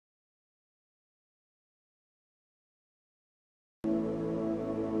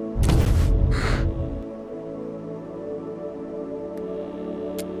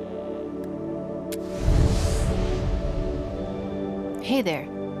Hey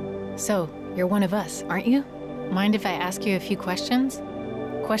there. So, you're one of us, aren't you? Mind if I ask you a few questions?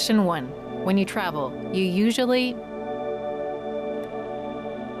 Question 1. When you travel, you usually...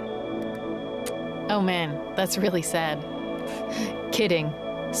 Oh man, that's really sad. Kidding.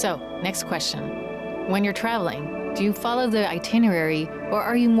 So, next question. When you're traveling, do you follow the itinerary or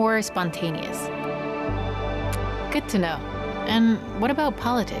are you more spontaneous? Good to know. And what about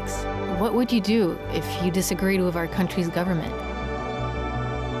politics? What would you do if you disagreed with our country's government?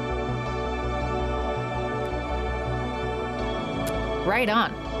 Right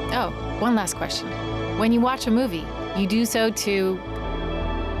on. Oh, one last question. When you watch a movie, you do so to...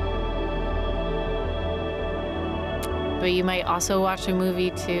 But you might also watch a movie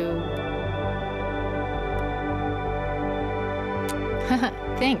to...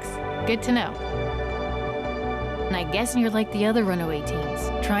 Thanks. Good to know. And I guess you're like the other runaway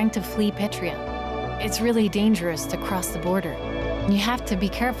teens, trying to flee Petria. It's really dangerous to cross the border. You have to be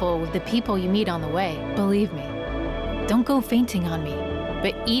careful with the people you meet on the way, believe me. Don't go fainting on me.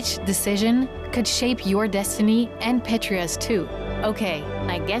 But each decision could shape your destiny and Petria's too. Okay,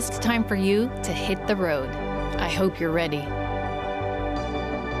 I guess it's time for you to hit the road. I hope you're ready.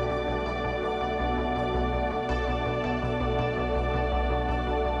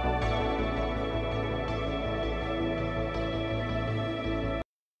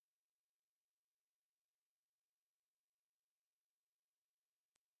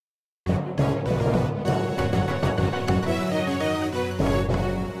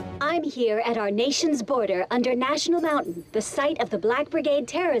 I'm here at our nation's border under National Mountain, the site of the Black Brigade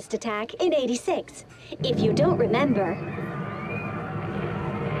terrorist attack in '86. If you don't remember,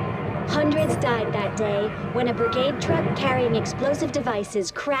 hundreds died that day when a brigade truck carrying explosive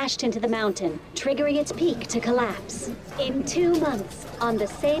devices crashed into the mountain, triggering its peak to collapse. In 2 months, on the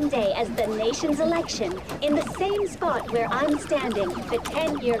same day as the nation's election, in the same spot where I'm standing, the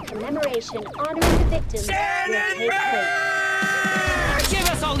 10-year commemoration honoring the victims will take place. Give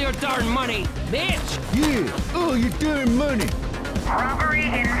us all your darn money, bitch! Yeah, all your darn money. Robbery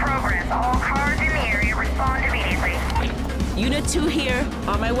in progress. All cars in the area respond immediately. Unit 2 here.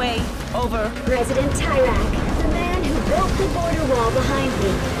 On my way. Over. President Tyrak, the man who built the border wall behind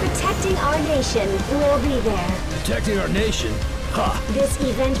me, protecting our nation, will be there. Protecting our nation? Ha! This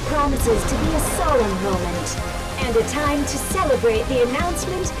event promises to be a solemn moment, and a time to celebrate the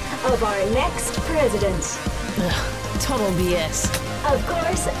announcement of our next president. Ugh, total BS. Of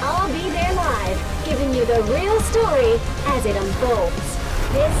course, I'll be there live, giving you the real story as it unfolds.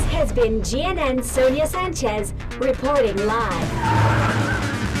 This has been GNN's Sonia Sanchez reporting live.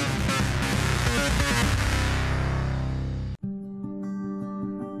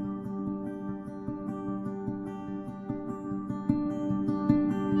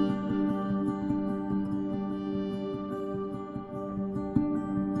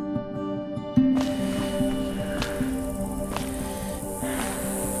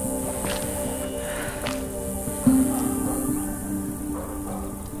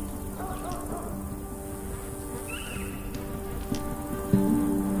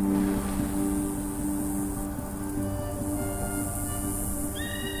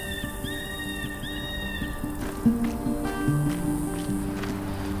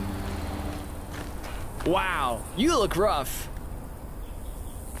 Wow, you look rough.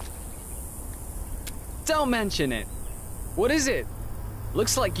 Don't mention it. What is it?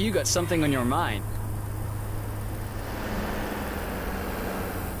 Looks like you got something on your mind.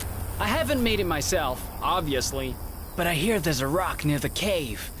 I haven't made it myself, obviously, but I hear there's a rock near the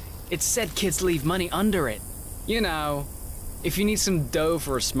cave. It said kids leave money under it. You know, if you need some dough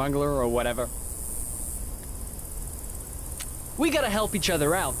for a smuggler or whatever. We gotta help each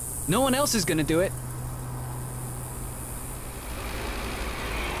other out. No one else is gonna do it.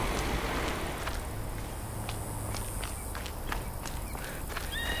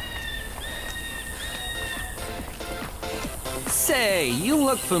 Say, you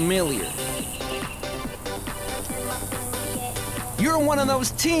look familiar. You're one of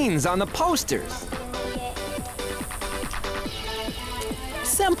those teens on the posters.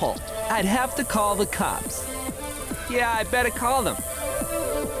 Simple. I'd have to call the cops. Yeah, I better call them.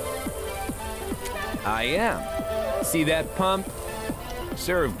 I am. See that pump?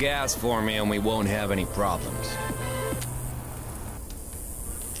 Serve gas for me and we won't have any problems.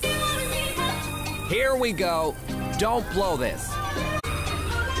 Here we go. Don't blow this.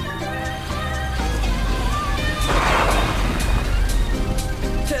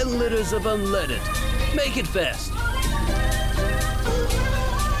 10 liters of unleaded. Make it fast.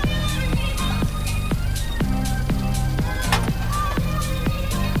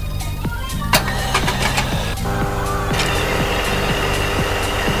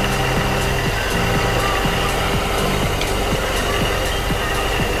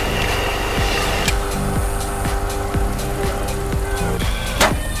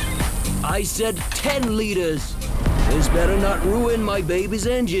 said 10 liters. This better not ruin my baby's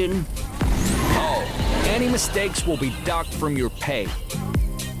engine. Oh, any mistakes will be docked from your pay.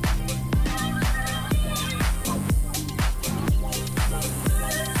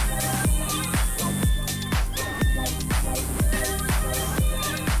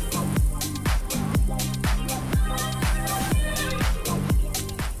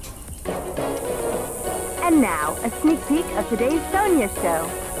 And now, a sneak peek of today's Sonia show.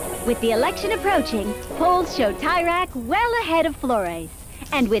 With the election approaching, polls show Tyrak well ahead of Flores,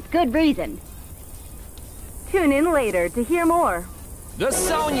 and with good reason. Tune in later to hear more. The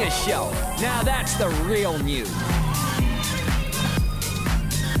Sonia Show. Now that's the real news.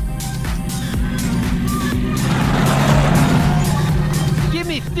 Give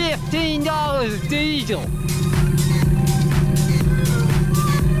me $15 diesel.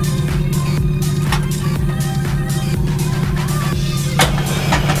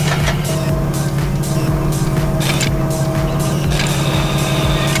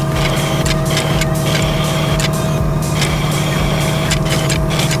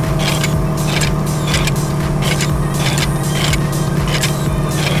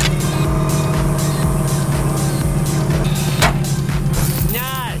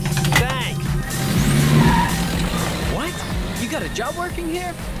 Job working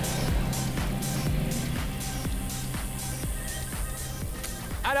here?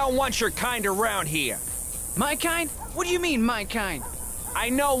 I don't want your kind around here. My kind? What do you mean, my kind? I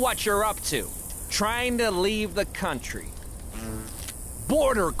know what you're up to. Trying to leave the country.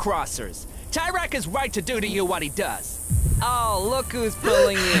 Border crossers. Tyrak is right to do to you what he does. Oh, look who's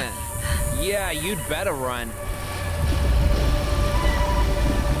pulling in. Yeah, you'd better run.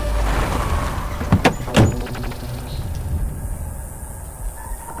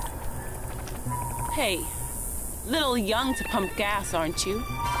 Hey, little young to pump gas, aren't you?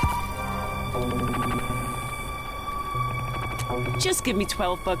 Just give me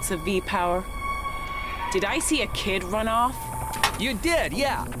 12 bucks of V-Power. Did I see a kid run off? You did,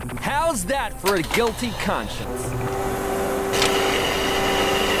 yeah. How's that for a guilty conscience?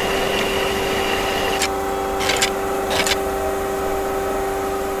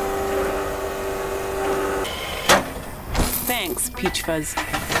 Thanks, Peach Fuzz.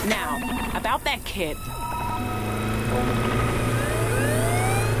 Now, about that kid.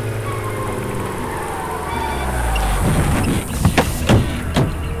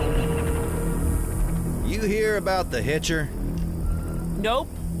 You hear about the hitcher? Nope.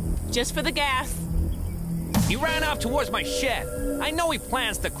 Just for the gas. He ran off towards my shed. I know he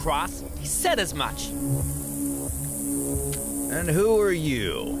plans to cross. He said as much. And who are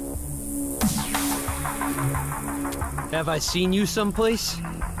you? Have I seen you someplace?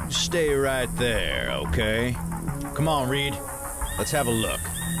 Stay right there, okay? Come on, Reed. Let's have a look.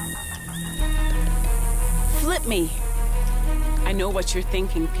 Flip me. I know what you're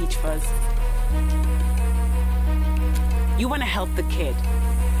thinking, Peach Fuzz. You want to help the kid,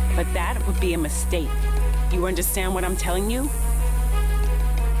 but that would be a mistake. You understand what I'm telling you?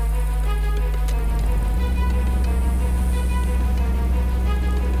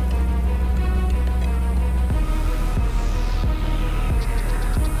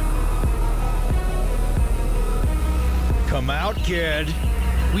 Come out, kid.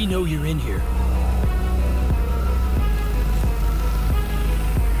 We know you're in here.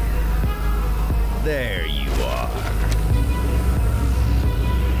 There you are.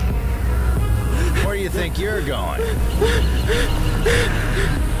 Where do you think you're going?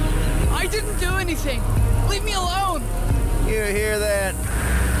 I didn't do anything. Leave me alone. You hear that?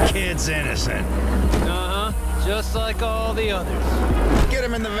 Kid's innocent. Uh-huh. Just like all the others. Get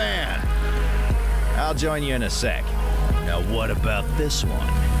him in the van. I'll join you in a sec. Now what about this one?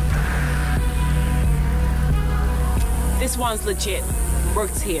 This one's legit.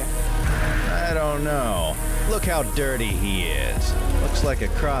 Works here. I don't know. Look how dirty he is. Looks like a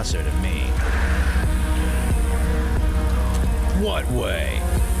crosser to me. What way?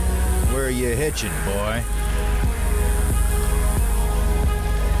 Where are you hitching, boy?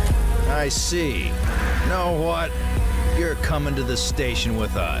 I see. Know what? You're coming to the station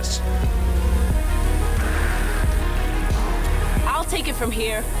with us. I'll take it from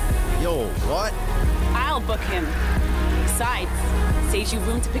here. Yo, what? I'll book him. Besides, saves you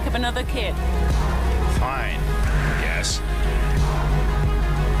room to pick up another kid. Fine, I guess.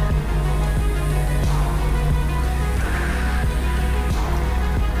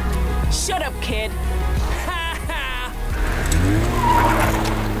 Shut up, kid.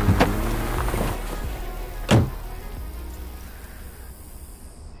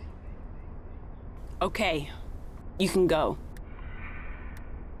 Okay, you can go.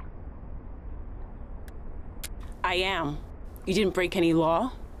 I am. You didn't break any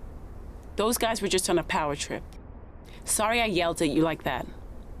law. Those guys were just on a power trip. Sorry I yelled at you like that.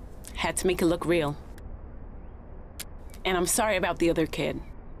 Had to make it look real. And I'm sorry about the other kid.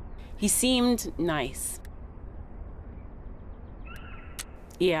 He seemed nice.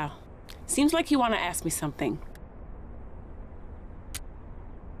 Yeah. Seems like you want to ask me something.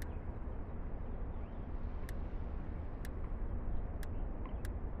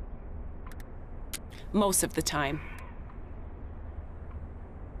 Most of the time.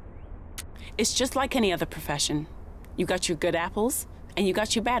 It's just like any other profession. You got your good apples, and you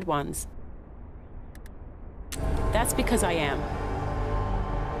got your bad ones. That's because I am.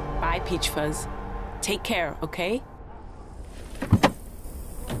 Bye, Peach Fuzz. Take care, okay?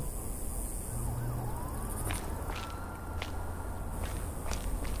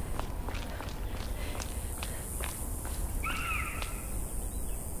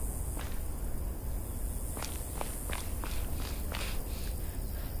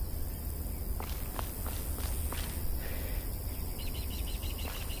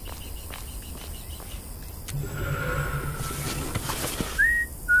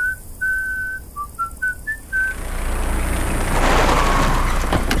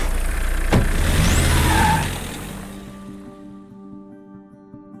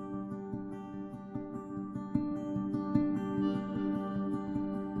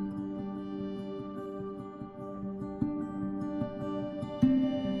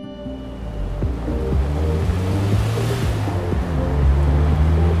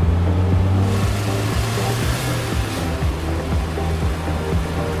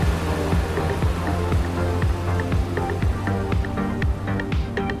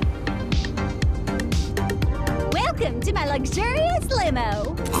 Luxurious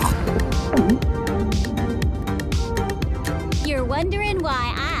limo. You're wondering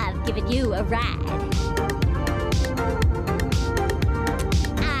why I've given you a ride.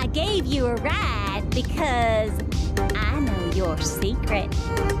 I gave you a ride because I know your secret.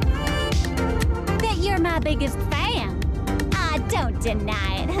 That you're my biggest fan. I don't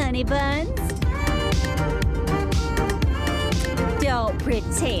deny it, honey buns. Don't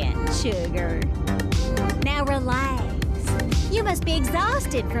pretend, sugar. Now relax. You must be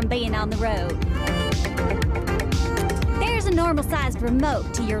exhausted from being on the road. There's a normal-sized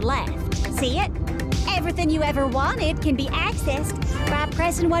remote to your left. See it? Everything you ever wanted can be accessed by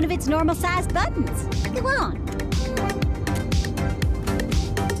pressing one of its normal-sized buttons. Go on.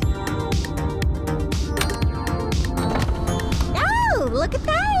 Oh, look at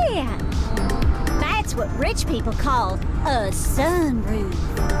that! That's what rich people call a sunroof.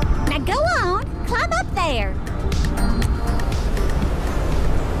 Now go on, climb up there.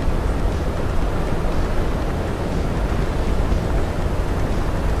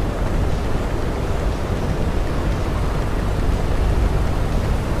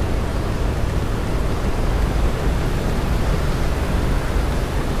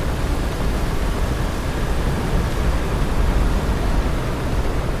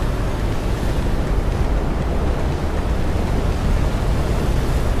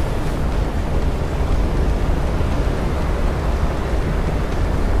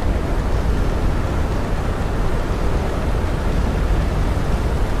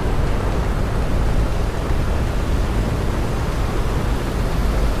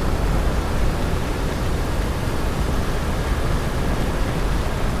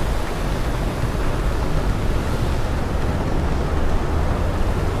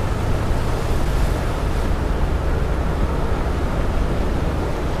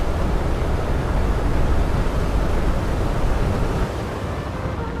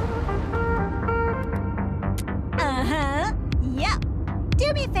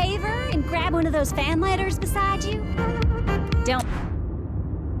 Those fan letters beside you? Don't.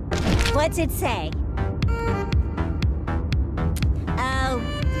 What's it say? Oh,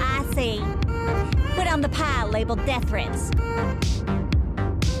 I see. Put on the pile labeled death threats.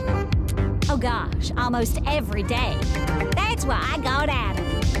 Oh gosh, almost every day. That's why I got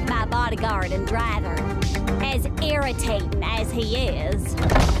Adam, my bodyguard and driver. As irritating as he is.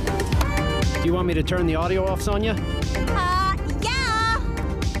 Do you want me to turn the audio off, Sonia? Yeah!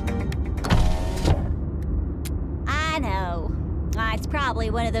 It's probably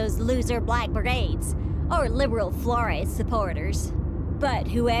one of those loser Black Brigades, or liberal Flores supporters. But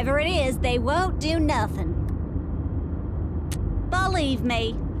whoever it is, they won't do nothing. Believe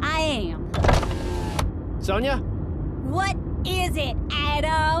me, I am. Sonia? What is it,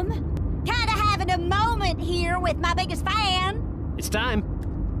 Adam? Kinda having a moment here with my biggest fan. It's time.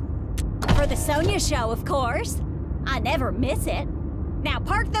 For the Sonia show, of course. I never miss it. Now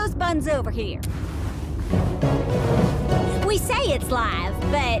park those buns over here. We say it's live,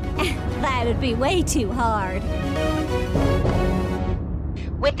 but that would be way too hard.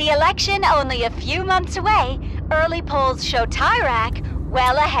 With the election only a few months away, early polls show Tyrak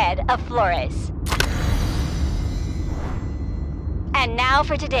well ahead of Flores. And now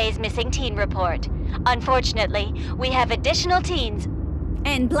for today's missing teen report. Unfortunately, we have additional teens.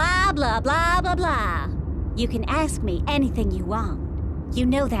 And blah, blah, blah, blah, blah. You can ask me anything you want. You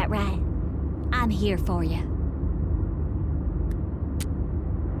know that, right? I'm here for you.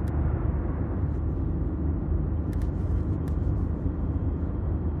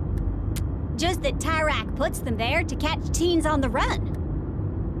 Just that Tyrak puts them there to catch teens on the run.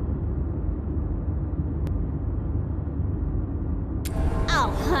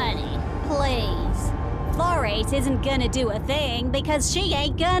 Oh, honey, please. Flores isn't gonna do a thing because she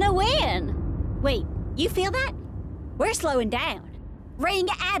ain't gonna win. Wait, you feel that? We're slowing down. Ring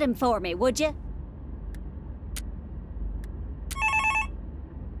Adam for me, would you?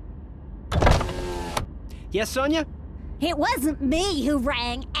 Yes, Sonia? It wasn't me who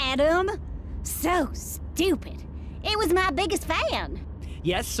rang Adam. So stupid. It was my biggest fan.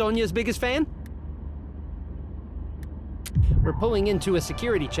 Yes, Sonia's biggest fan? We're pulling into a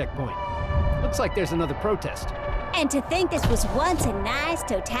security checkpoint. Looks like there's another protest. And to think this was once a nice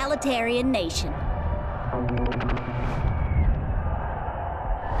totalitarian nation.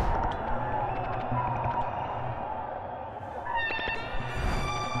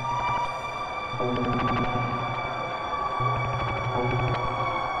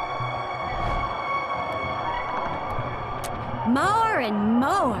 More and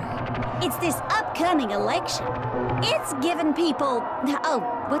more. It's this upcoming election. It's giving people, oh,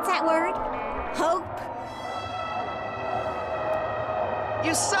 what's that word? Hope.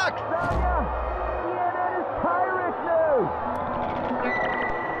 You suck!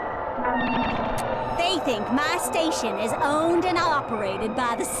 They think my station is owned and operated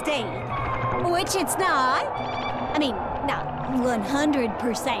by the state, which it's not. I mean, not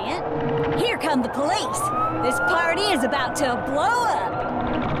 100%. Here come the police. This party is about to blow up.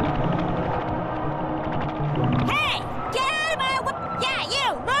 Hey, get out of my way! Yeah,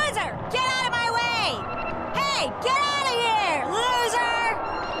 you, loser! Get out of my way! Hey, get out of here,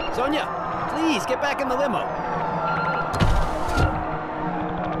 loser! Sonia, please get back in the limo.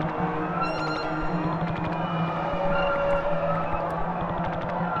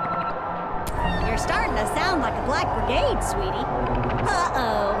 You're starting to sound like a Black Brigade, sweetie.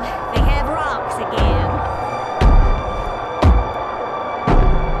 Uh-oh, they have rocks again.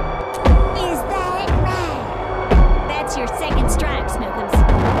 Is that right? That's your second strike, Snookums.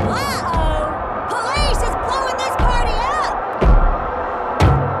 Uh-oh! Police is blowing this party up!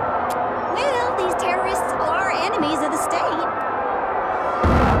 Well, these terrorists are enemies of the state.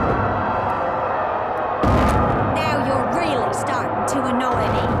 Now you're really starting to annoy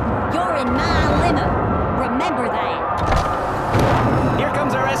me. You're in my limo. Remember that. Here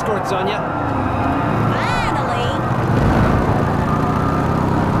comes our escort, Sonia. Finally!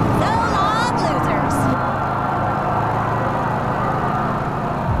 So long, losers!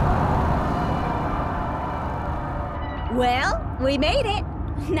 Well, we made it.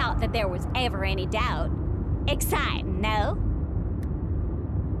 Not that there was ever any doubt. Exciting, no?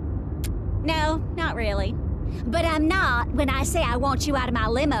 No, not really. But I'm not when I say I want you out of my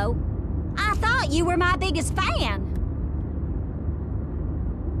limo. I thought you were my biggest fan.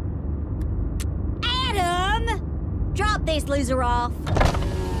 Adam! Drop this loser off.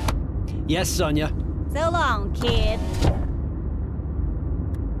 Yes, Sonia. So long, kid.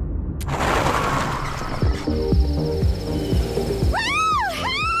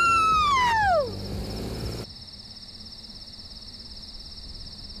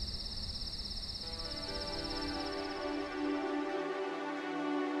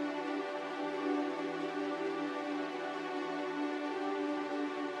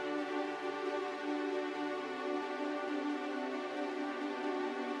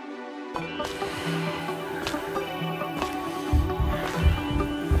 Woo-hoo!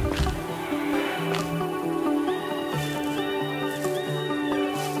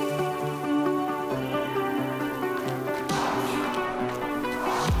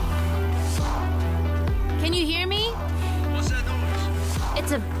 Can you hear me? What's that noise?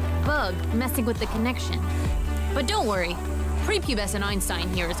 It's a bug messing with the connection. But don't worry, prepubescent Einstein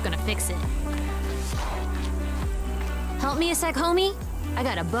here is gonna fix it. Help me a sec, homie? I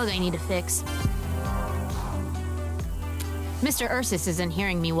got a bug I need to fix. Mr. Ursus isn't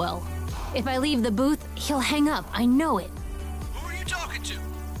hearing me well. If I leave the booth, he'll hang up, I know it. Who are you talking to?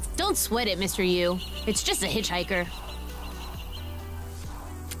 Don't sweat it, Mr. Yu. It's just a hitchhiker.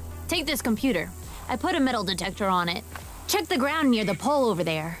 Take this computer. I put a metal detector on it. Check the ground near the pole over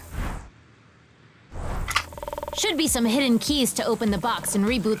there. Should be some hidden keys to open the box and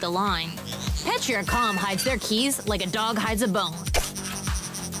reboot the line. Petria.com hides their keys like a dog hides a bone.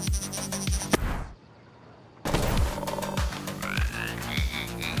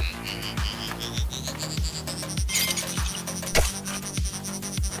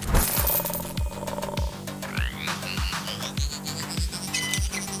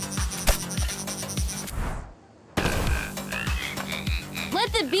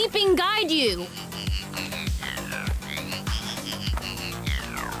 Let the beeping guide you.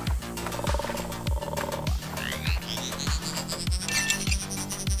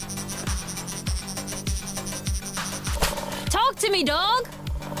 Talk to me, dog!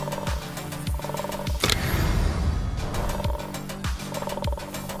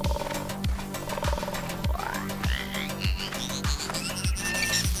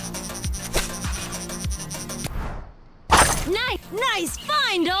 Nice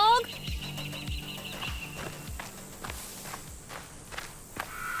find, dog!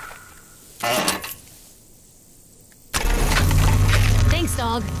 Thanks,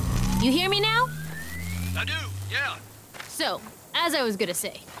 dog. You hear me now? I do, yeah. So, as I was gonna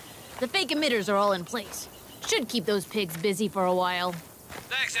say, the fake emitters are all in place. Should keep those pigs busy for a while.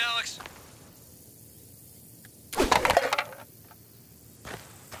 Thanks, Alex.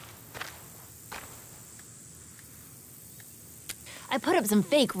 I put up some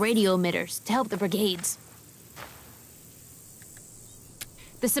fake radio emitters to help the brigades.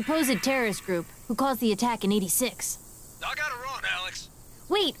 The supposed terrorist group who caused the attack in '86. I gotta run, Alex.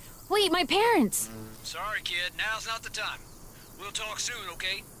 Wait, my parents! Sorry, kid. Now's not the time. We'll talk soon,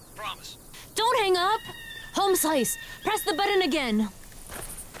 okay? Promise. Don't hang up! Home slice, press the button again.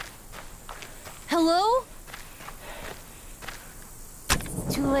 Hello?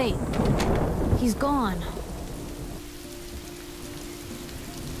 Too late. He's gone.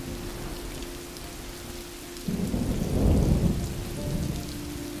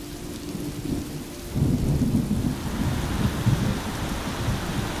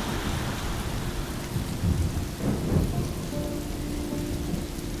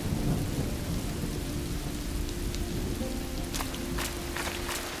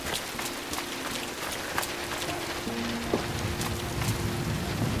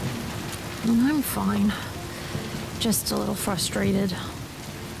 I'm fine. Just a little frustrated.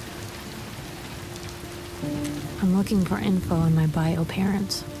 I'm looking for info on my bio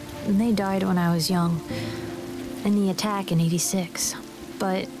parents. They died when I was young, in the attack in '86.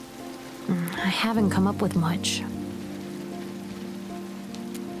 But I haven't come up with much.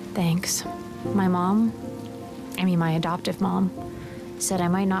 Thanks. My adoptive mom, said I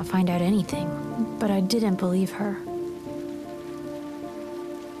might not find out anything, but I didn't believe her.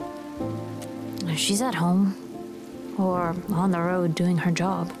 She's at home, or on the road doing her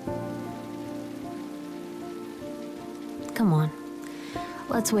job. Come on,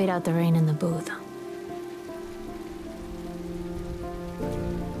 let's wait out the rain in the booth.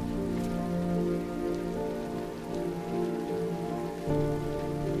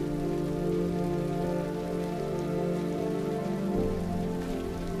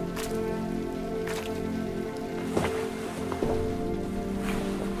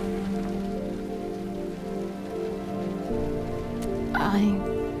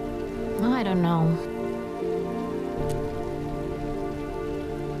 I don't know.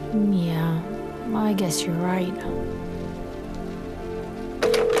 Yeah, I guess you're right.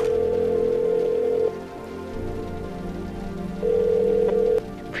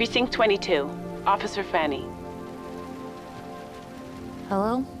 Precinct 22, Officer Fanny.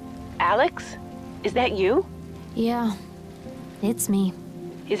 Hello? Alex? Is that you? Yeah, it's me.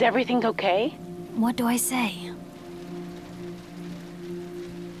 Is everything okay? What do I say?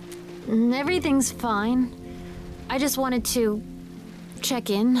 Everything's fine. I just wanted to check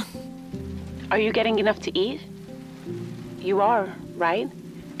in. Are you getting enough to eat? You are, right?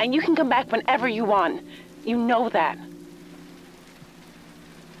 And you can come back whenever you want. You know that.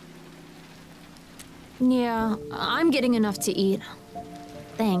 Yeah, I'm getting enough to eat.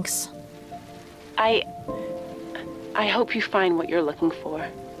 Thanks. I hope you find what you're looking for.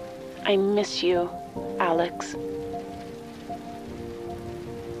 I miss you, Alex.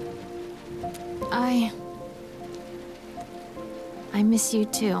 I miss you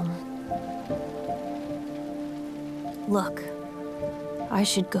too. Look, I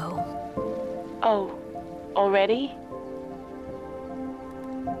should go. Oh, already?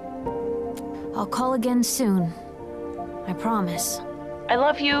 I'll call again soon. I promise. I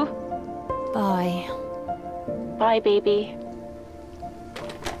love you. Bye. Bye, baby.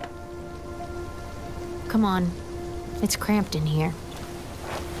 Come on. It's cramped in here.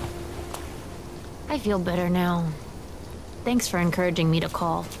 I feel better now. Thanks for encouraging me to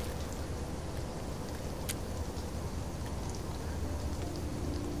call.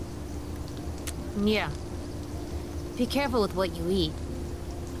 Yeah. Be careful with what you eat.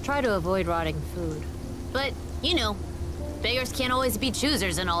 Try to avoid rotting food. But, you know, beggars can't always be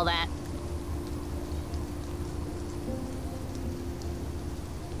choosers and all that.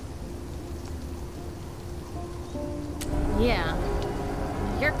 Yeah.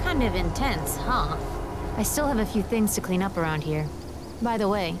 You're kind of intense, huh? I still have a few things to clean up around here. By the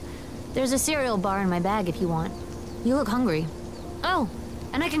way, there's a cereal bar in my bag if you want. You look hungry. Oh,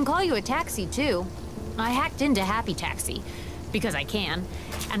 and I can call you a taxi, too. I hacked into Happy Taxi, because I can,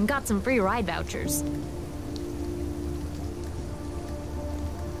 and got some free ride vouchers.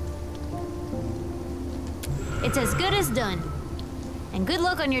 It's as good as done. And good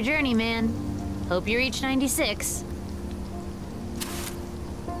luck on your journey, man. Hope you reach 96.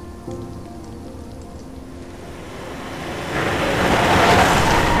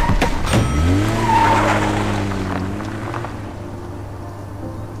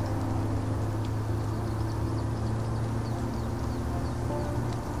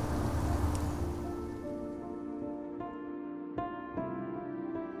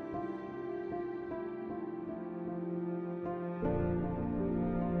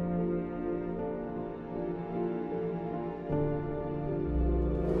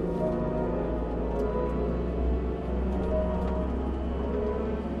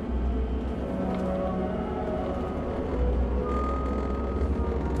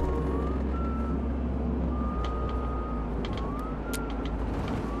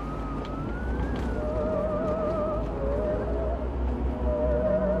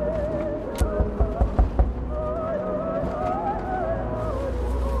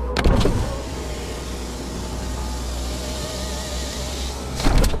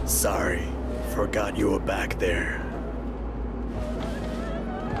 Sorry, forgot you were back there.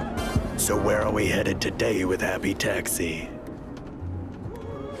 So where are we headed today with Happy Taxi?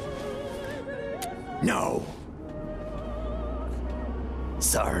 No.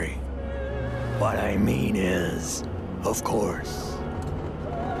 Sorry. What I mean is, of course,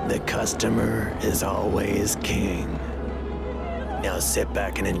 the customer is always king. Now sit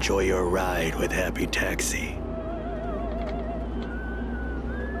back and enjoy your ride with Happy Taxi.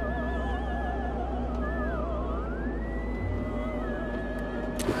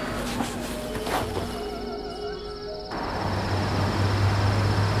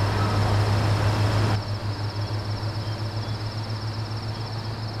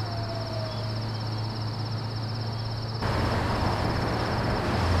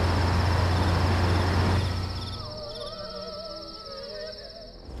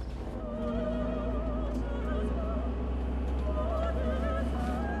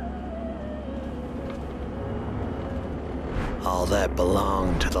 All that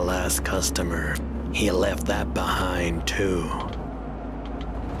belonged to the last customer. He left that behind, too.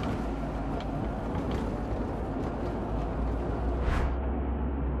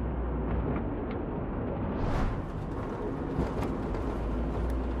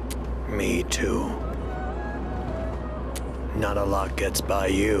 Me, too. Not a lot gets by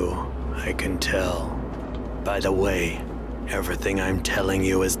you, I can tell. By the way, everything I'm telling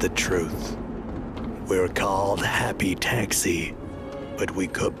you is the truth. We're called Happy Taxi, but we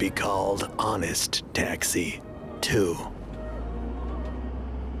could be called Honest Taxi, too.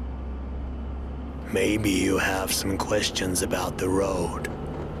 Maybe you have some questions about the road.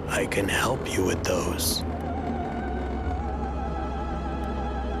 I can help you with those.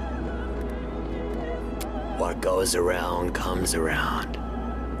 What goes around comes around.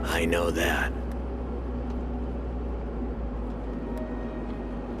 I know that.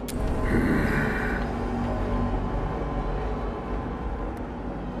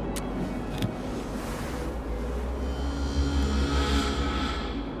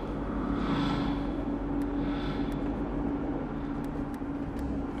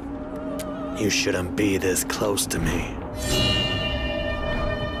 You shouldn't be this close to me.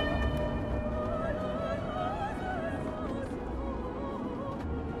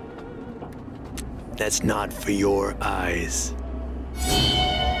 That's not for your eyes.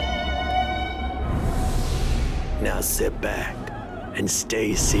 Now sit back and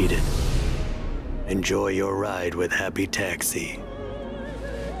stay seated. Enjoy your ride with Happy Taxi.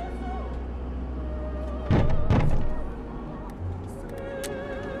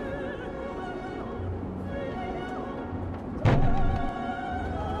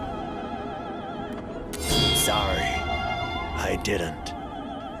 Sorry, I didn't.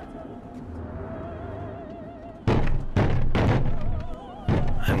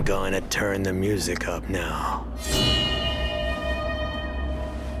 I'm going to turn the music up now.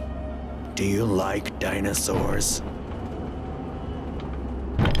 Do you like dinosaurs?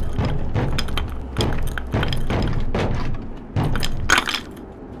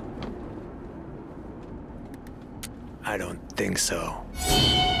 I don't think so.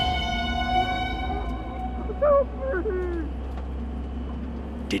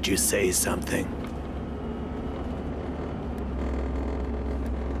 Did you say something?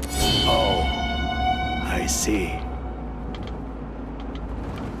 Oh, I see.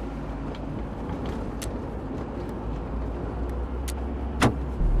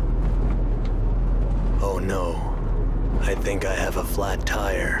 Oh no, I think I have a flat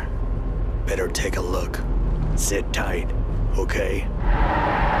tire. Better take a look. Sit tight, okay?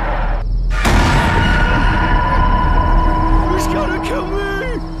 He's gonna kill me!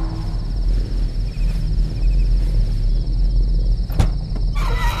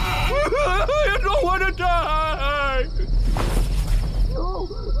 I don't want to die! No,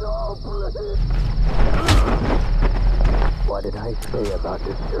 please. What did I say about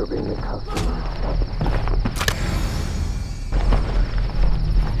disturbing the customer?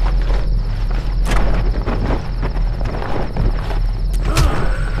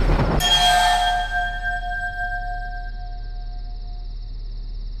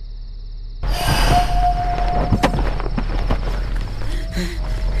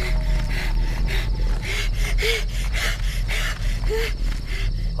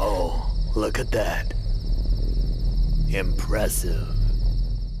 Oh, look at that. Impressive.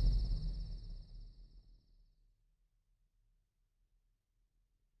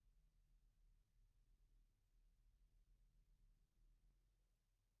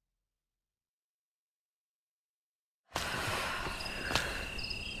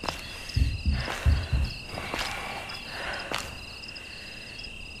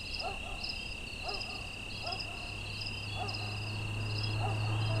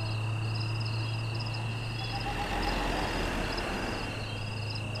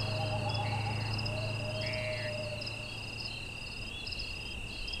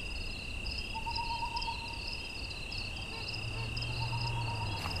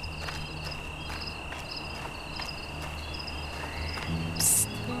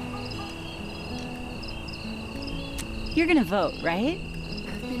 You're gonna vote, right?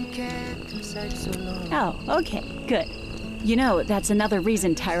 Oh, okay, good. You know, that's another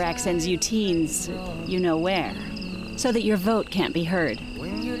reason Tyrak sends you teens, you know where. So that your vote can't be heard.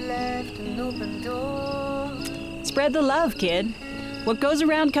 Spread the love, kid. What goes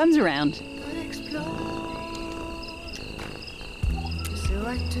around comes around. So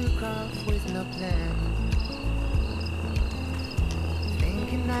I took off with no plan,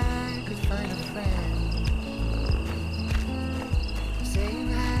 thinking I could find a friend.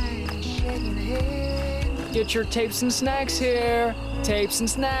 Get your tapes and snacks here. Tapes and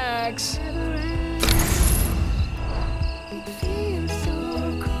snacks.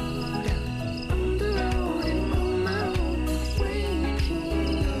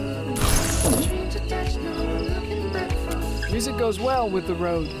 Music goes well with the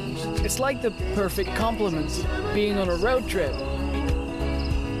road. It's like the perfect complement, being on a road trip.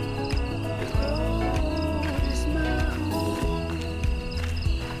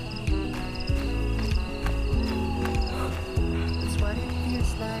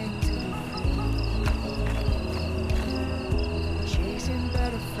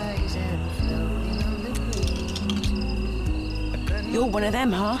 You're one of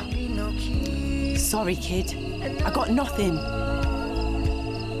them, huh? Sorry, kid. I got nothing.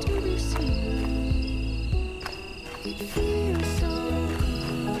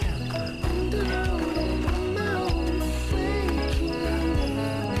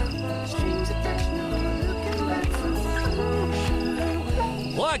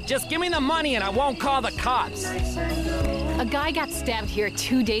 Look, just give me the money and I won't call the cops. A guy got stabbed here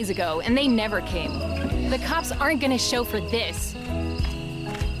 2 days ago, and they never came. The cops aren't gonna show for this.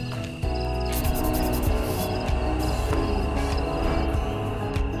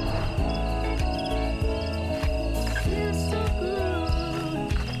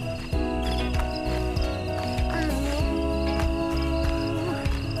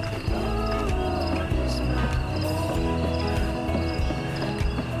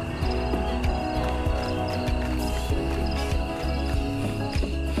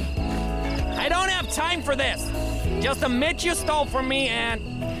 Time for this. Just admit you stole from me and...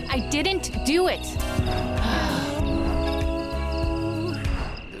 I didn't do it.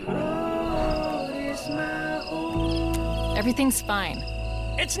 Everything's fine.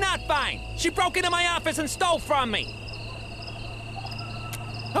 It's not fine. She broke into my office and stole from me.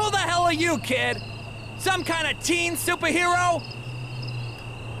 are you, kid? Some kind of teen superhero?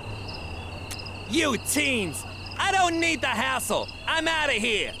 You teens! I don't need the hassle. I'm out of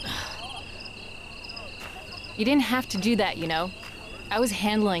here. You didn't have to do that, you know. I was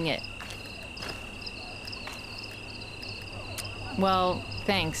handling it. Well,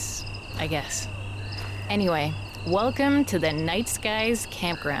 thanks, I guess. Anyway, welcome to the Night Skies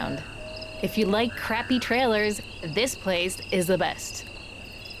Campground. If you like crappy trailers, this place is the best.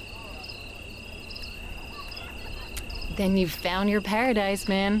 Then you've found your paradise,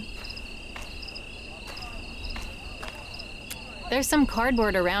 man. There's some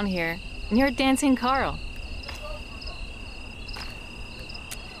cardboard around here, near Dancing Carl.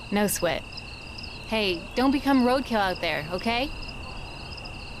 No sweat. Hey, don't become roadkill out there, okay?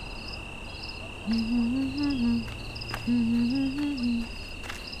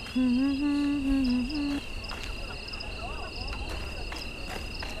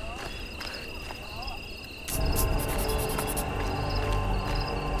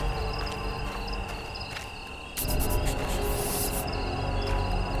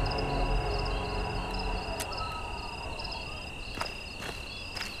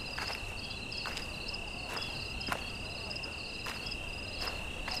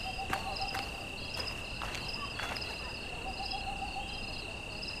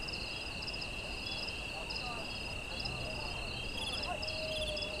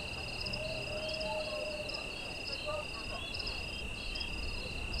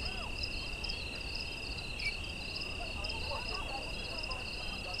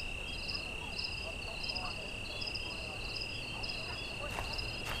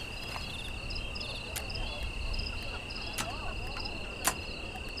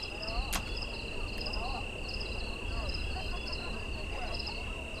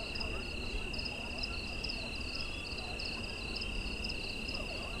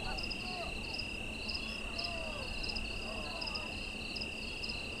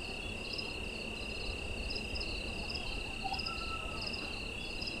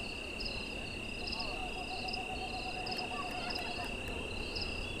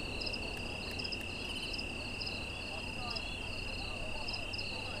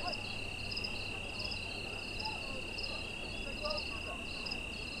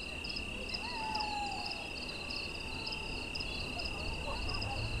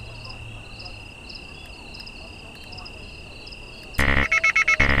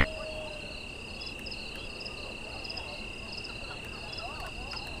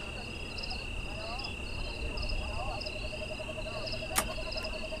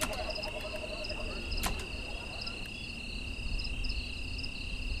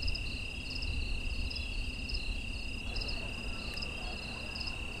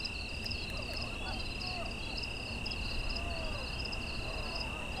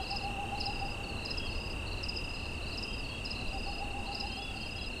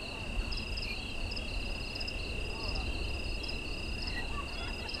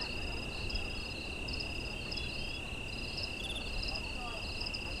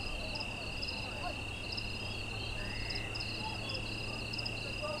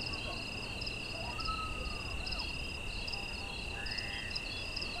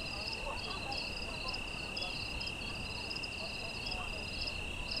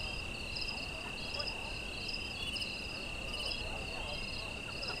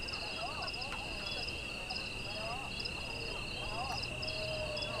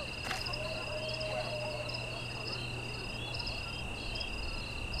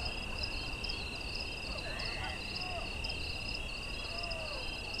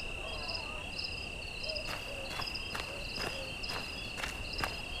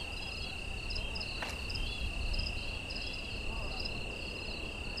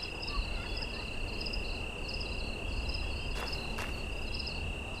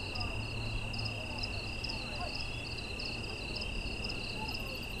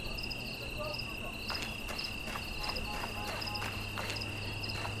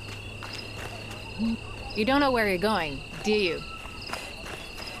 You don't know where you're going, do you?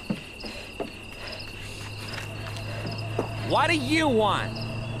 What do you want?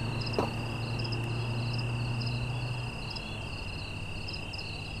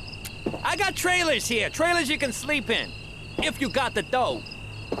 I got trailers here, trailers you can sleep in, if you got the dough.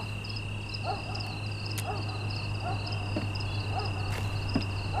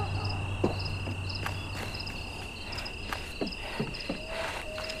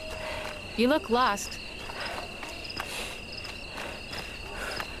 You look lost.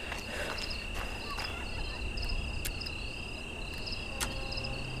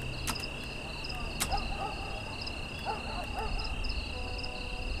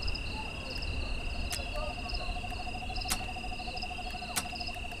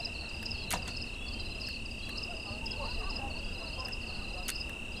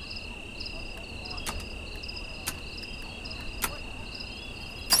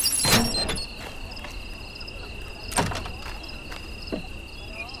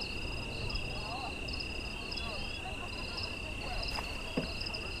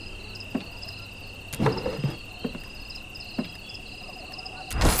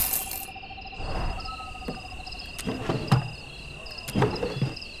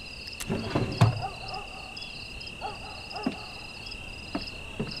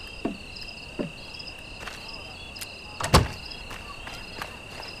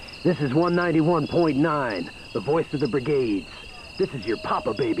 This is 191.9, the voice of the brigades. This is your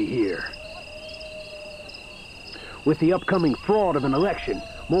Papa baby here. With the upcoming fraud of an election,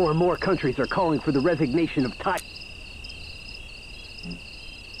 more and more countries are calling for the resignation of Tyrak.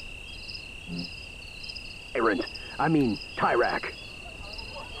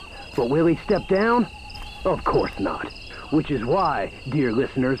 But will he step down? Of course not. Which is why, dear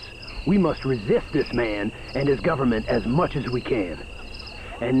listeners, we must resist this man and his government as much as we can.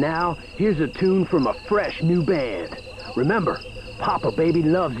 And now, here's a tune from a fresh new band. Remember, Papa Baby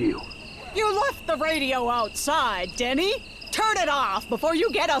loves you. You left the radio outside, Denny. Turn it off before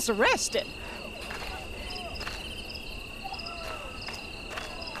you get us arrested.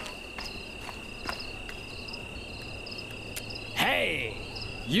 Hey,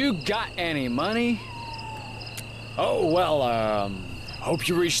 you got any money? Oh, well, hope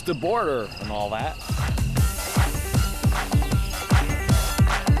you reached the border and all that.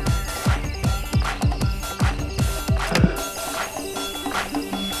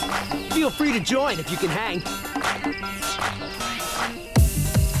 Feel free to join if you can hang.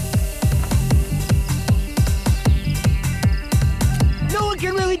 No one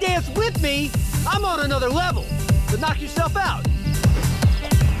can really dance with me. I'm on another level. So knock yourself out.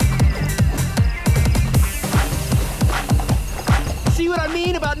 See what I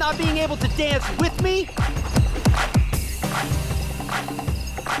mean about not being able to dance with me?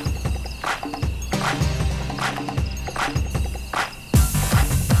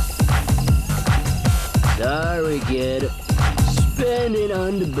 Sorry, kid. Spend it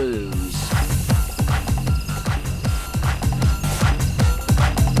on the booze.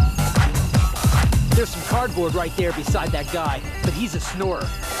 There's some cardboard right there beside that guy, but he's a snorer.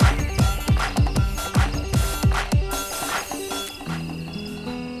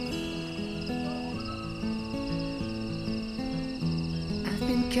 I've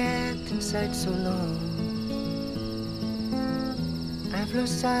been kept inside so long. I've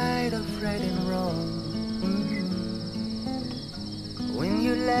lost sight of right and wrong. When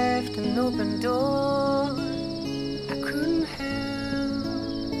you left an open door, I couldn't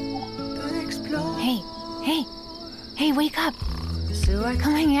help but explore. Hey, wake up. So I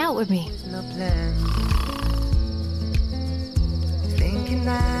come hang out with me. No plan. Thinking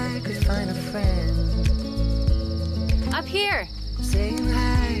I could find a friend. Up here. Saying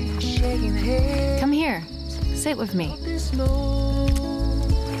hi, shaking head. Come here. Sit with me.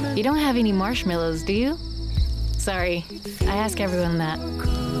 You don't have any marshmallows, do you? Sorry, I ask everyone that.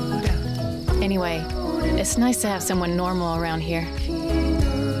 Anyway, it's nice to have someone normal around here.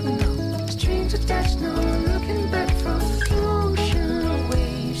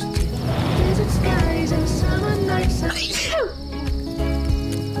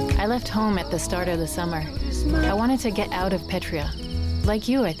 I left home at the start of the summer. I wanted to get out of Petria. Like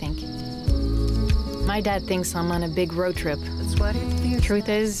you, I think. My dad thinks I'm on a big road trip. Truth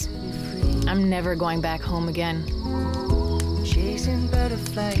is, I'm never going back home again.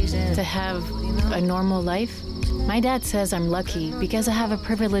 To have a normal life? My dad says I'm lucky because I have a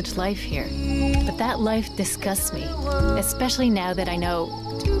privileged life here. But that life disgusts me, especially now that I know...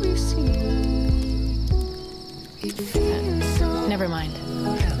 never mind.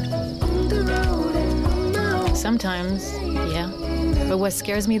 Sometimes, yeah. But what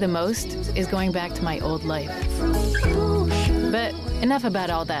scares me the most is going back to my old life. But enough about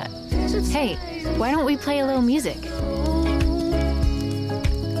all that. Hey, why don't we play a little music?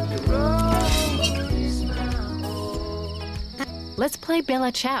 Let's play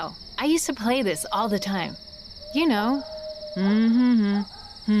Bella Ciao. I used to play this all the time. You know.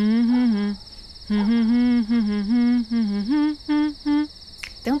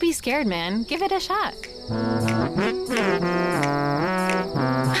 Don't be scared, man. Give it a shot.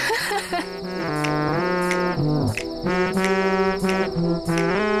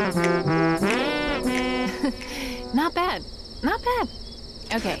 Not bad. Not bad.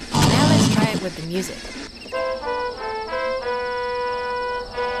 Okay, now let's try it with the music.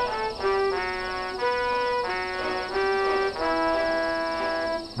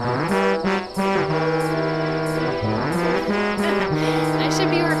 I should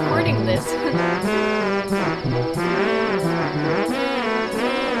be recording this.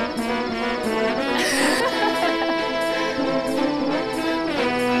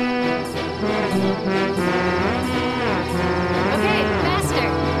 Okay, faster.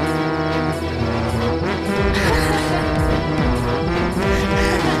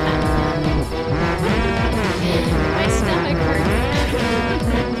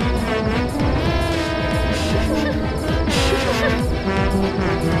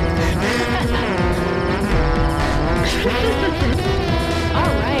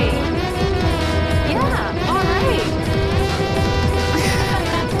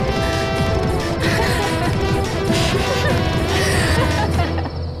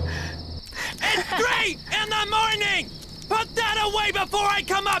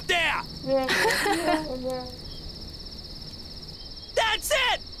 That's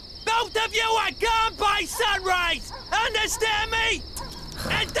it! Both of you are gone by sunrise! Understand me?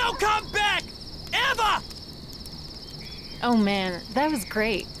 And don't come back! Ever! Oh man, that was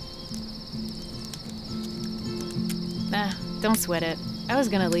great. Nah, don't sweat it. I was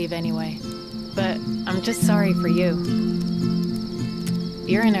gonna leave anyway. But I'm just sorry for you.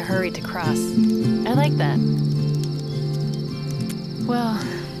 You're in a hurry to cross. I like that. Well,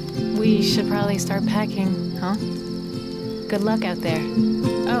 we should probably start packing, huh? Good luck out there.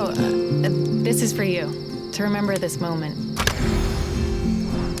 Oh, this is for you, to remember this moment.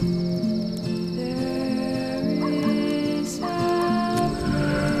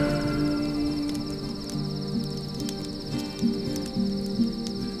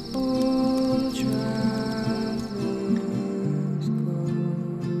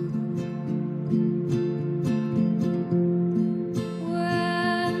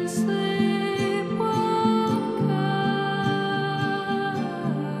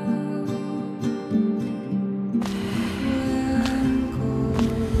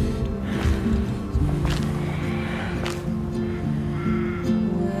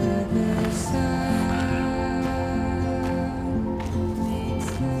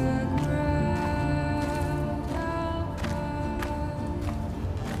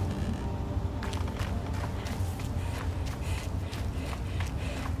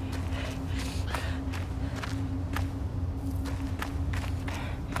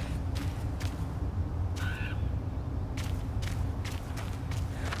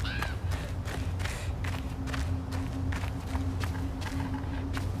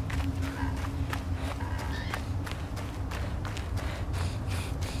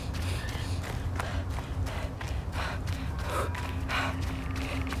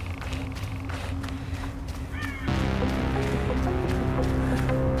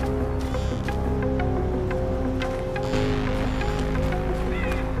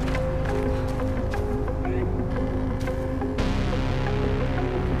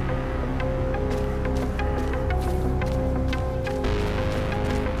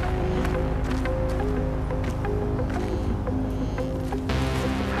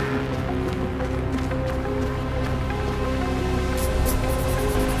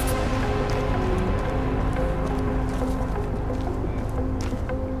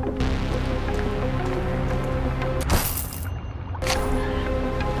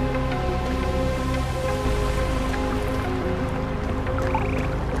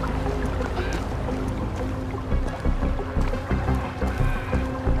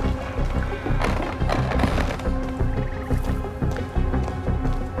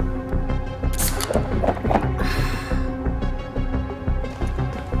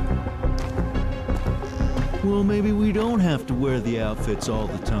 Well, maybe we don't have to wear the outfits all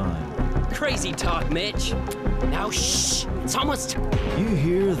the time. Crazy talk, Mitch. Now, shh. It's almost... You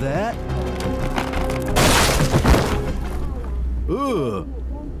hear that? Ugh.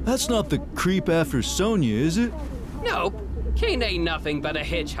 That's not the creep after Sonia, is it? Nope. Kane ain't nothing but a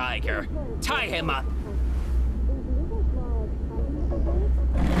hitchhiker. Tie him up.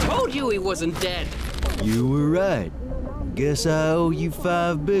 Told you he wasn't dead. You were right. Guess I owe you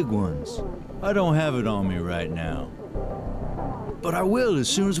 5 big ones. I don't have it on me right now. But I will as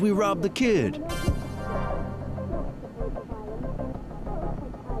soon as we rob the kid.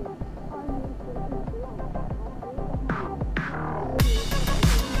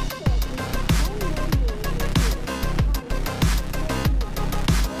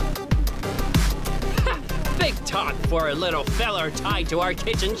 Big talk for a little feller tied to our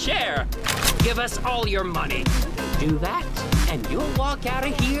kitchen chair. Give us all your money. Do that, and you'll walk out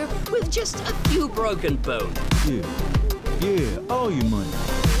of here with just a few broken bones. Yeah, all your money.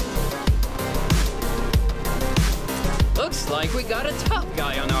 Looks like we got a tough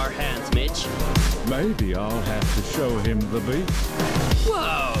guy on our hands, Mitch. Maybe I'll have to show him the beast.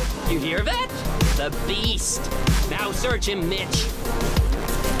 Whoa, you hear that? The beast. Now search him, Mitch.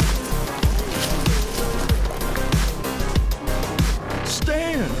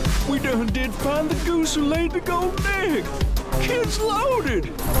 Stan, we done did find the goose who laid the golden egg. Kid's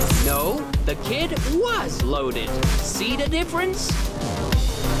loaded. No, the kid was loaded. See the difference?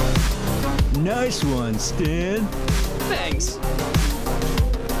 Nice one, Stan. Thanks.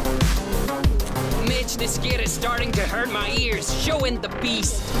 Mitch, this kid is starting to hurt my ears. Showing the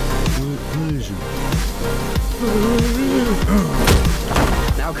beast. With pleasure.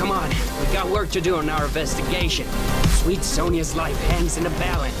 Now come on, we got work to do on our investigation. Sweet Sonia's life hangs in the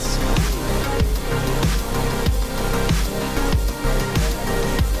balance.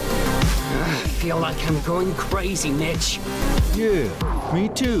 I feel like I'm going crazy, Mitch. Yeah, me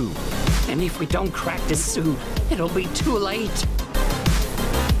too. And if we don't crack this soon, it'll be too late.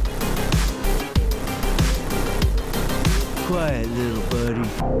 Quiet, little buddy.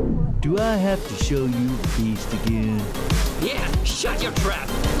 Do I have to show you the beast again? Yeah, shut your trap.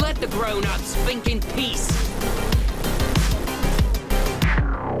 Let the grown-ups think in peace.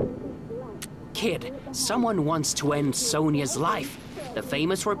 Kid, someone wants to end Sonia's life. The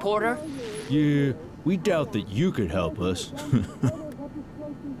famous reporter? Yeah, we doubt that you could help us.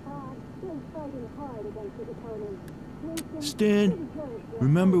 Stan,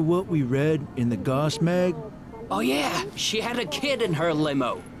 remember what we read in the Goss Mag? Oh yeah, she had a kid in her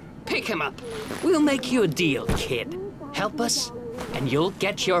limo. Pick him up. We'll make you a deal, kid. Help us, and you'll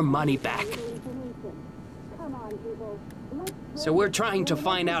get your money back. So we're trying to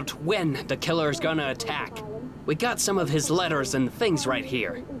find out when the killer's gonna attack. We got some of his letters and things right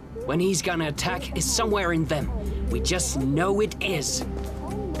here. When he's gonna attack is somewhere in them. We just know it is.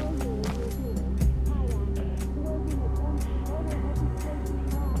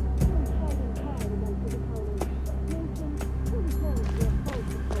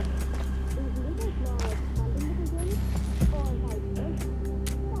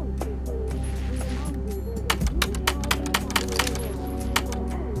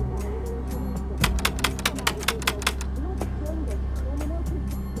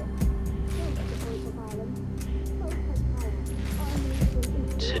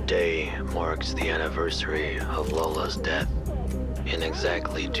 Today marks the anniversary of Lola's death. In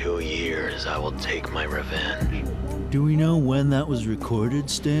exactly 2 years, I will take my revenge. Do we know when that was recorded,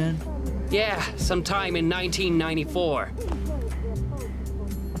 Stan? Yeah, sometime in 1994.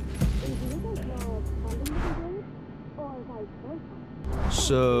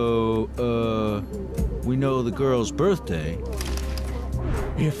 So, we know the girl's birthday.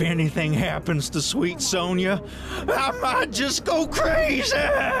 If anything happens to sweet Sonia, I might just go crazy!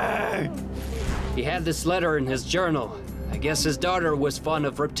 He had this letter in his journal. I guess his daughter was fond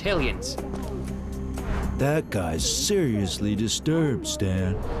of reptilians. That guy's seriously disturbed,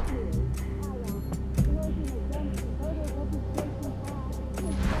 Stan.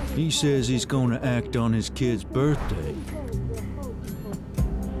 He says he's gonna act on his kid's birthday.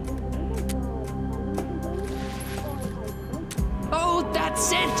 Oh,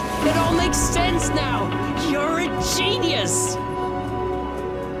 that's it! It all makes sense now! You're a genius!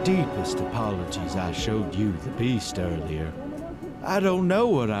 Deepest apologies I showed you the beast earlier. I don't know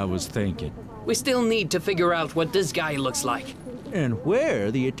what I was thinking. We still need to figure out what this guy looks like. And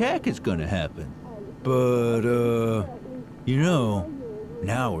where the attack is gonna happen. But, you know,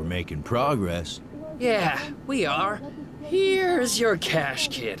 now we're making progress. Yeah, we are. Here's your cash,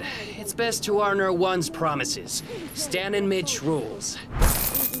 kid. It's best to honor one's promises. Stan and Mitch rules.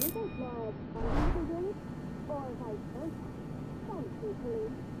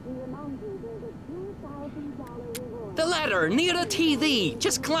 The ladder near the TV.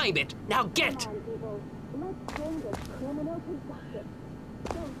 Just climb it. Now get.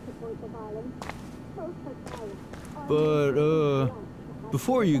 But,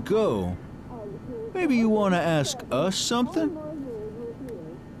 before you go, maybe you want to ask us something?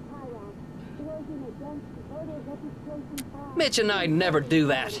 Mitch and I never do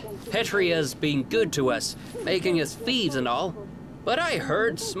that. Petria's been good to us, making us thieves and all. But I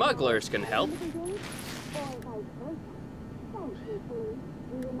heard smugglers can help.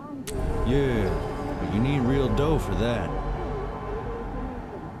 Yeah, but you need real dough for that.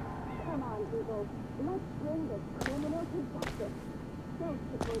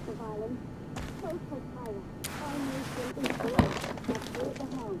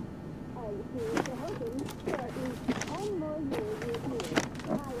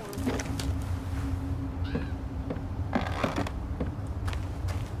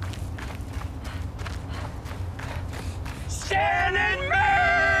 Stan and Mitch!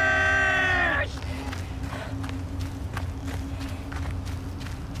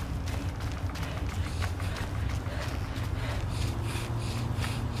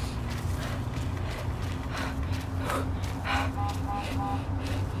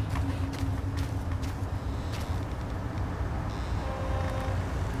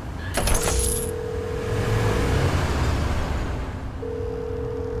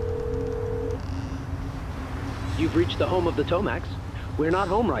 You've reached the home of the Tomacs. We're not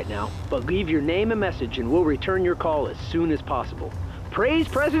home right now, but leave your name and message and we'll return your call as soon as possible. Praise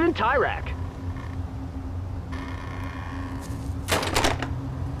President Tyrak!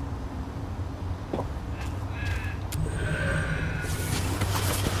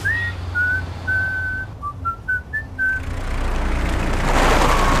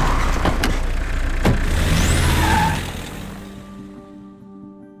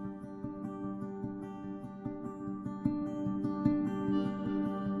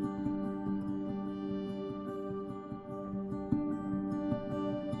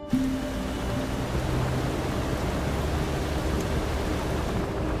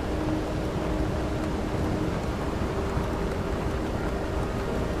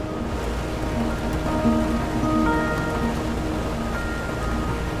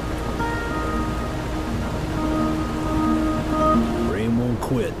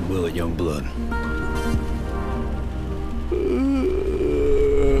 will it, Youngblood?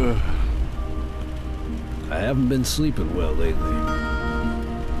 I haven't been sleeping well lately.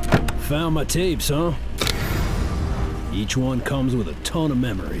 Found my tapes, huh? Each one comes with a ton of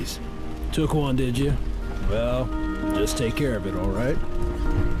memories. Took one, did you? Well, just take care of it, all right?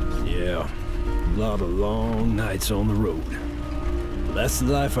 Yeah, a lot of long nights on the road. That's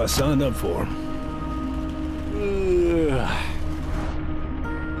the life I signed up for.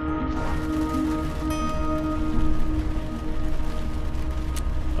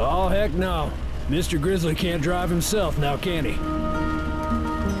 Oh, heck no. Mr. Grizzly can't drive himself now, can he?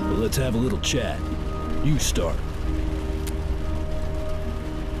 Well, let's have a little chat. You start.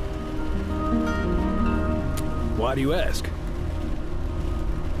 Why do you ask?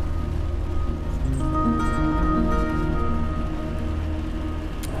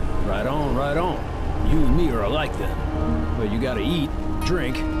 Right on, right on. You and me are alike then. But you gotta eat,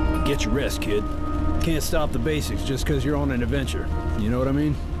 drink, and get your rest, kid. Can't stop the basics just because you're on an adventure. You know what I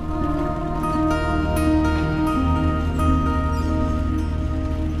mean?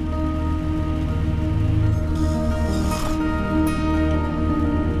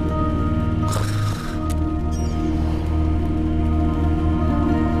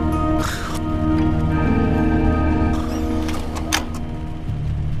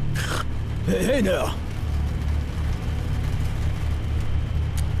 Hey now.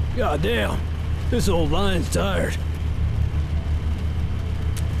 God damn, this old lion's tired.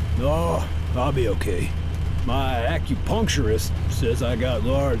 Oh, I'll be okay. My acupuncturist says I got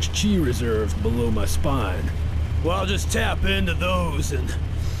large chi reserves below my spine. Well, I'll just tap into those and...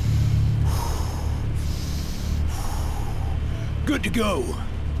 good to go.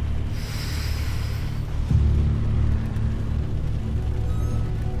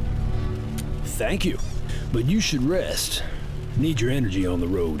 Thank you, but you should rest. Need your energy on the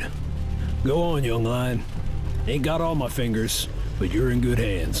road. Go on, young lion. Ain't got all my fingers, but you're in good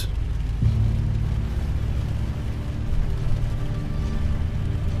hands.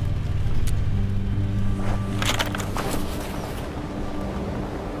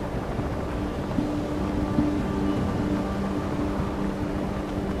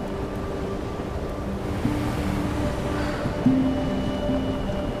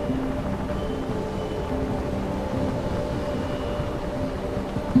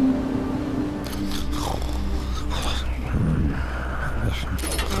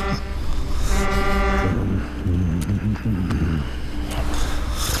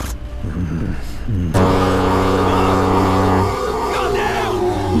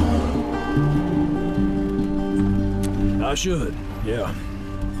 I should, yeah.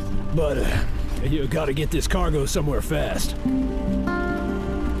 But, you gotta get this cargo somewhere fast.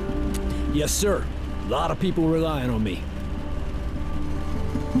 Yes, sir. A lot of people relying on me.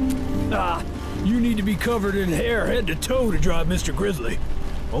 Ah, you need to be covered in hair head to toe to drive Mr. Grizzly.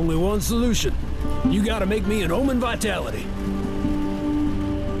 Only one solution. You gotta make me an Omen Vitality.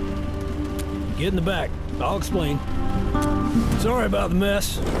 Get in the back. I'll explain. Sorry about the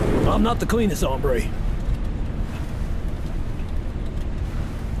mess. I'm not the cleanest hombre.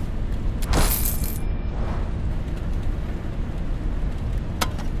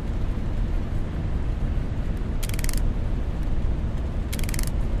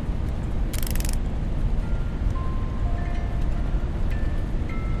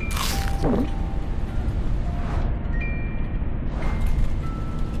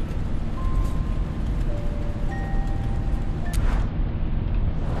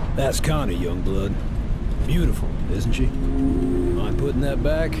 That's Connie, Youngblood. Beautiful, isn't she? Mind putting that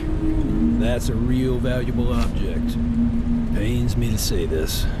back? That's a real valuable object. Pains me to say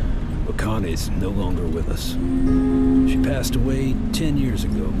this, but Connie's no longer with us. She passed away 10 years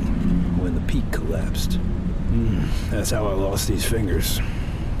ago, when the peak collapsed. That's how I lost these fingers,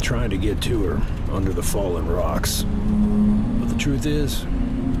 trying to get to her under the fallen rocks. But the truth is,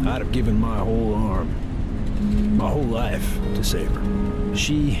 I'd have given my whole arm, my whole life to save her.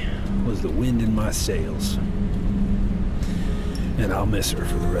 She was the wind in my sails. And I'll miss her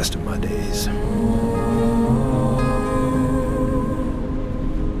for the rest of my days.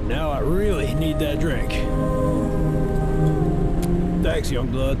 Now I really need that drink. Thanks,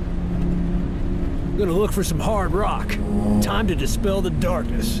 Youngblood. Gonna look for some hard rock. Time to dispel the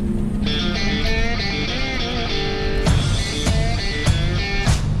darkness.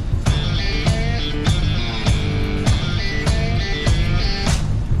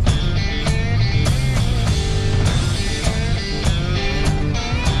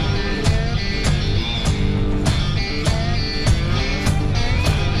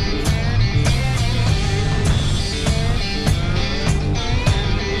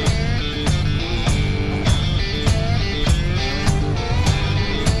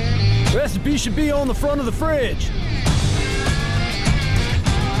 recipe should be on the front of the fridge.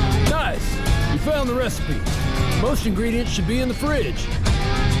 Nice. You found the recipe. Most ingredients should be in the fridge.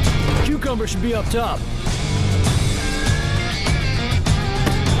 Cucumber should be up top.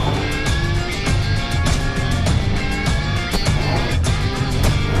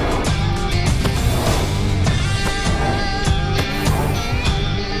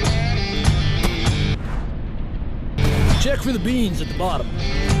 Check for the beans at the bottom.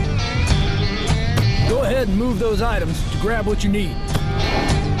 Go ahead and move those items to grab what you need.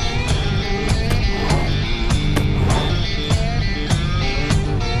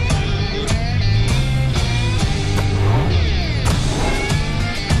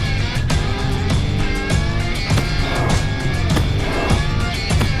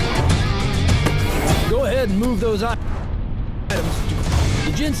 Go ahead and move those items.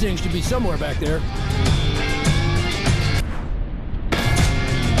 The ginseng should be somewhere back there.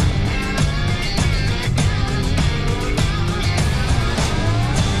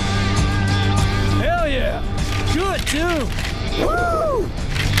 Good too! Woo!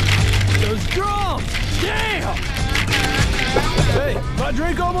 Those drums! Damn! Hey, my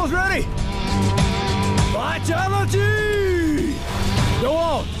drink almost ready? Vitality! Go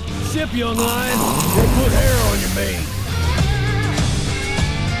on, sip, young lion. We'll put hair on your mane.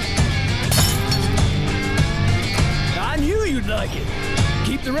 I knew you'd like it.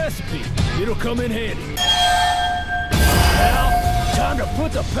 Keep the recipe. It'll come in handy. Now, time to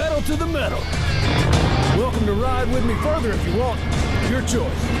put the pedal to the metal. Welcome to ride with me further if you want. Your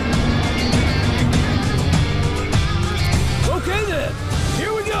choice. Okay then,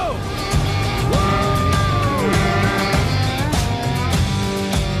 here we go!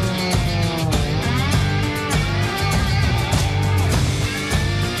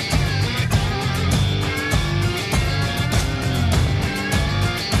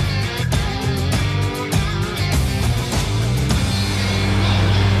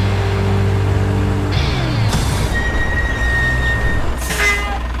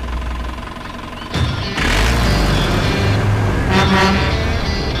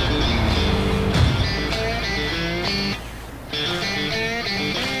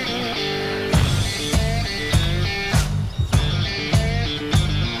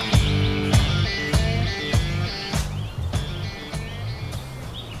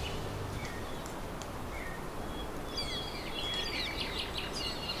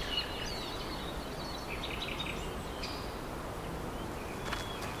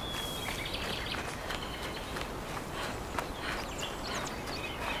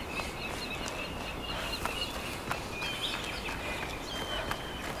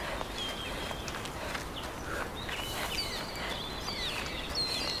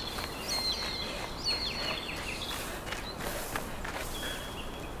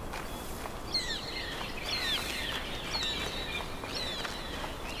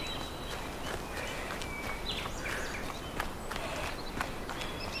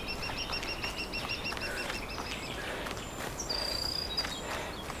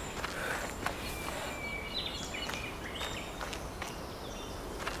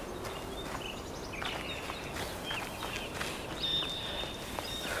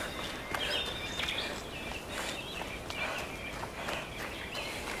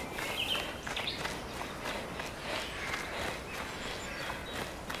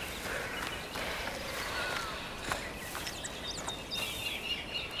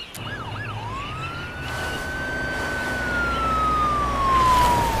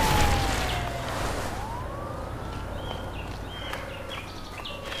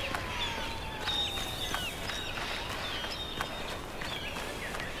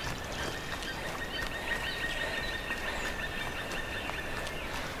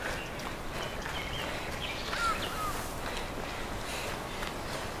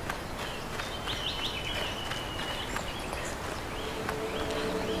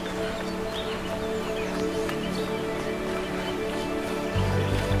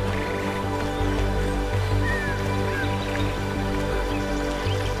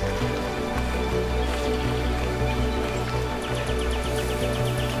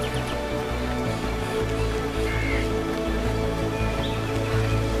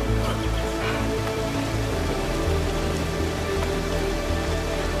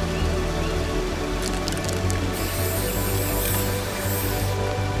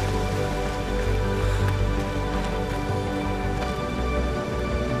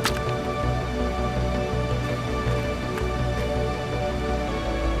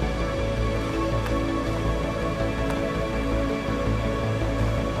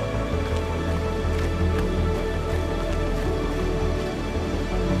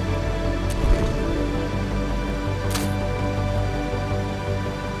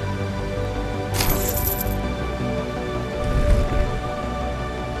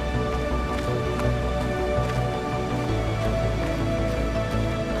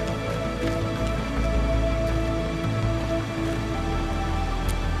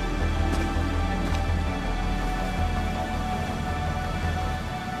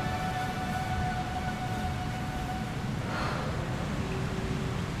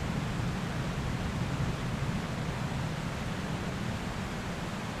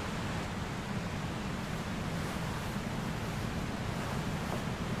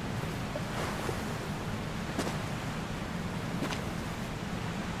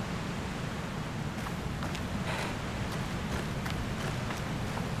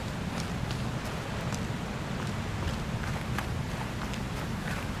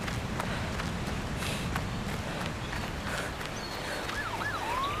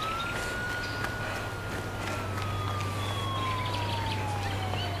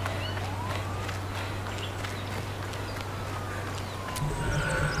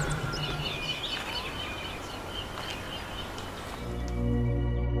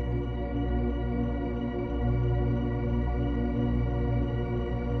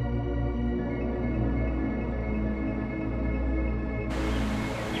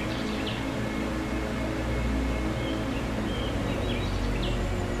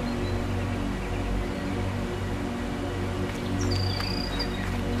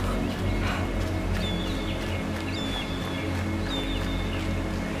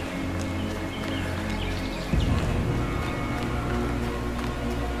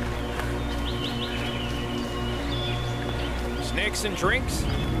 fixing drinks?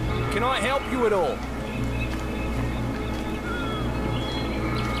 Can I help you at all?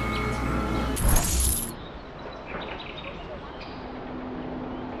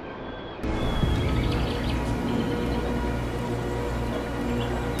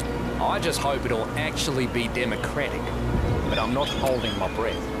 I just hope it'll actually be democratic, but I'm not holding my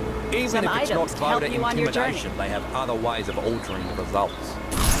breath. Even Some if it's not items to help voter you on your journey. intimidation, they have other ways of altering the results.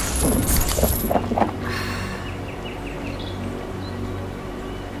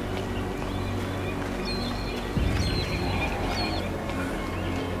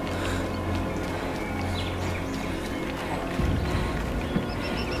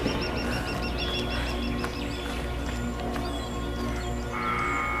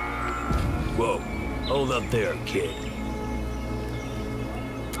 Whoa, hold up there, kid.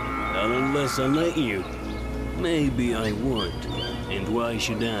 Not unless I let you. Maybe I won't. And why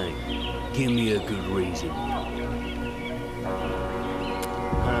should I? Give me a good reason.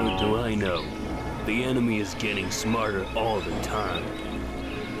 How do I know? The enemy is getting smarter all the time.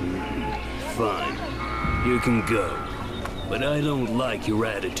 Fine. You can go. But I don't like your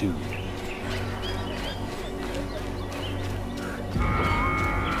attitude.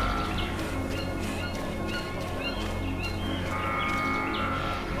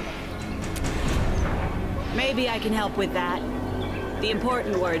 Maybe I can help with that. The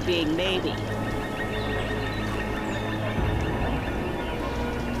important word being maybe.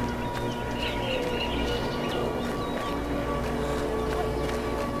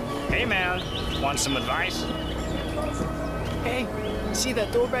 Hey man, want some advice? Hey, see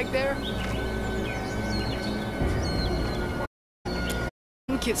that door back there?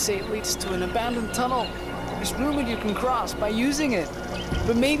 Some kids say it leads to an abandoned tunnel. It's rumored you can cross by using it.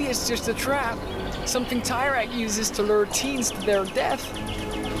 But maybe it's just a trap. Something Tyrak uses to lure teens to their death.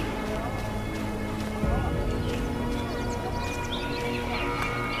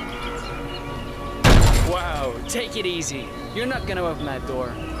 Whoa, take it easy. You're not gonna open that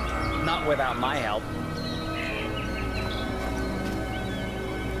door. Not without my help.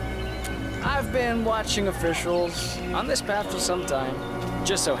 I've been watching officials on this path for some time.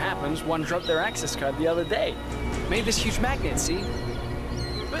 Just so happens one dropped their access card the other day. Made this huge magnet, see?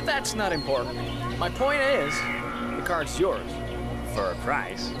 But that's not important. My point is, the card's yours. For a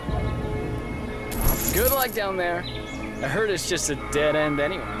price. Good luck down there. I heard it's just a dead end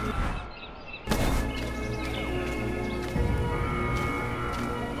anyway.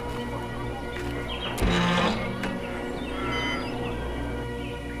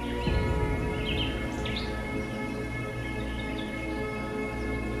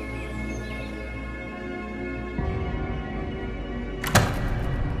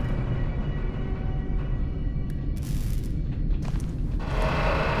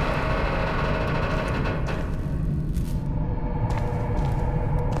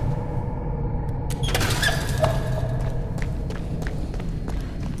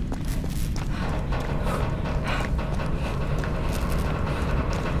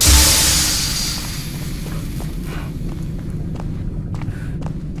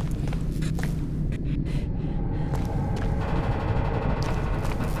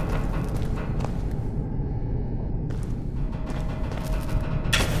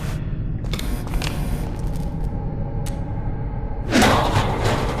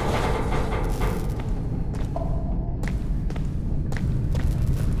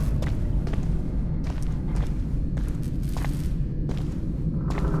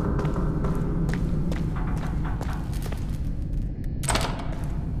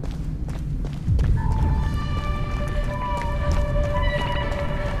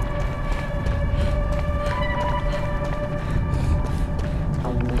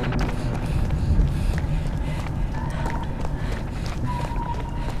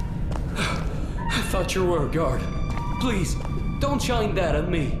 You were a guard. Please, don't shine that at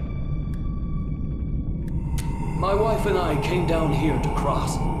me. My wife and I came down here to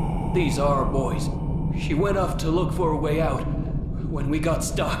cross. These are our boys. She went off to look for a way out when we got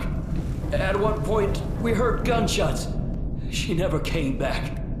stuck. At one point, we heard gunshots. She never came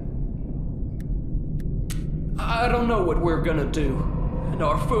back. I don't know what we're gonna do, and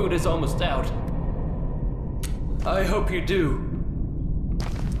our food is almost out. I hope you do.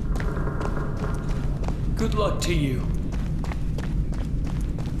 Good luck to you.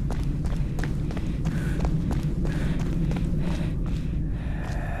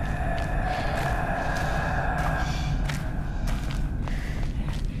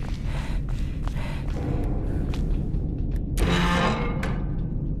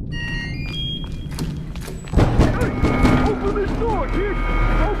 Open this door, kid!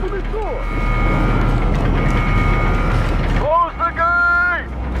 Open this door! Close the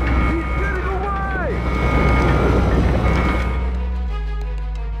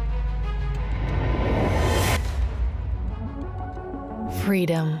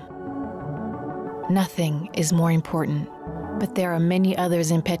Freedom. Nothing is more important, but there are many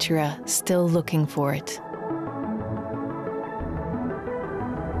others in Petria still looking for it.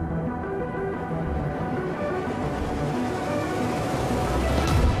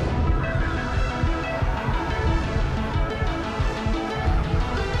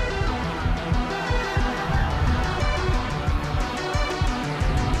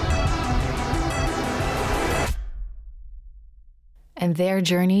 And their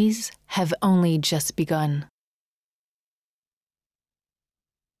journeys have only just begun.